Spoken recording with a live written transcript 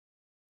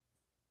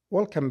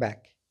Welcome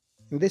back.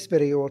 In this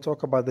video, we'll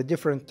talk about the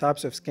different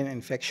types of skin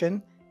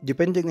infection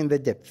depending on the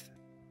depth.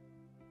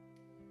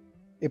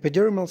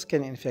 Epidermal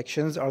skin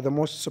infections are the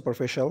most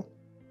superficial,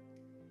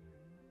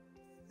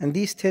 and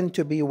these tend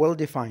to be well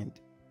defined.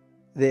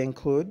 They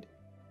include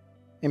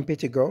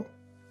Impetigo,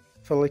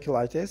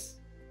 Folliculitis,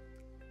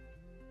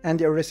 and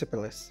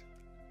erysipelas.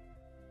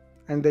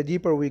 And the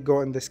deeper we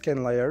go in the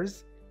skin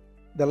layers,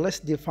 the less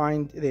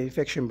defined the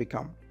infection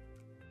becomes.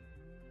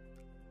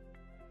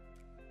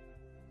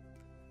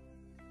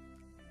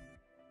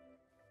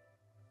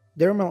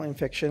 Dermal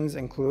infections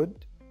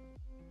include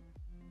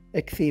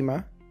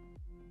eczema,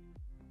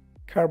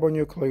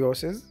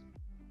 carbonucleosis,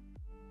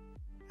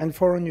 and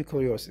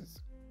poronucleosis.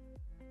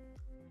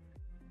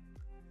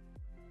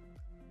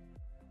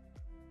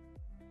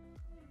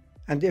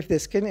 And if the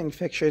skin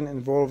infection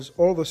involves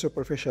all the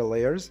superficial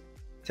layers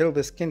till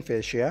the skin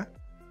fascia,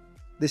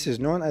 this is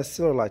known as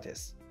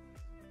cellulitis,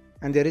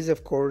 and it is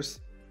of course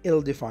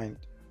ill-defined.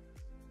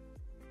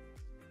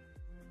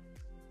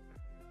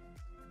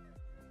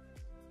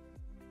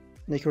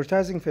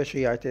 Necrotizing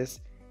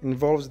fasciitis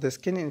involves the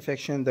skin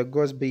infection that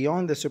goes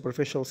beyond the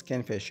superficial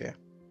skin fascia.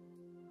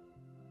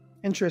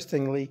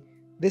 Interestingly,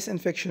 this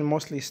infection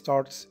mostly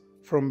starts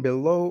from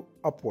below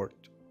upward,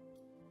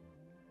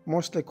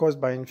 mostly caused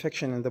by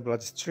infection in the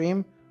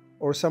bloodstream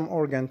or some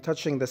organ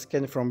touching the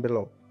skin from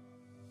below.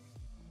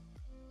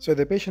 So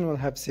the patient will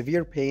have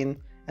severe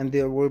pain and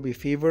there will be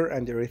fever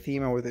and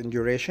erythema within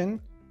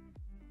duration,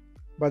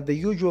 but the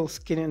usual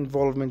skin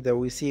involvement that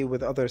we see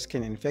with other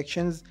skin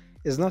infections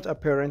is not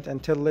apparent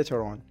until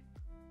later on.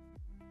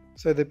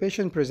 So the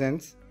patient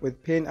presents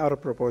with pain out of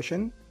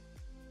proportion,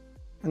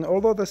 and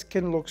although the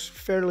skin looks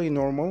fairly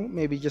normal,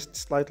 maybe just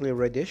slightly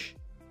reddish,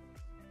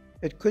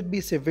 it could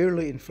be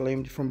severely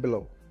inflamed from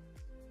below.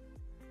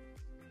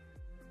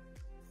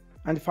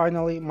 And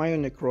finally,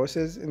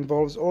 myonecrosis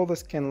involves all the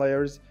skin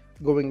layers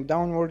going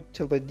downward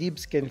till the deep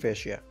skin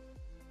fascia.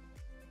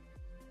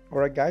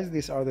 Alright guys,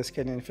 these are the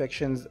skin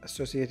infections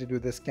associated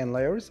with the skin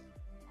layers.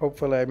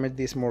 Hopefully I made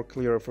this more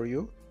clear for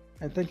you,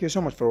 and thank you so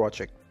much for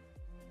watching.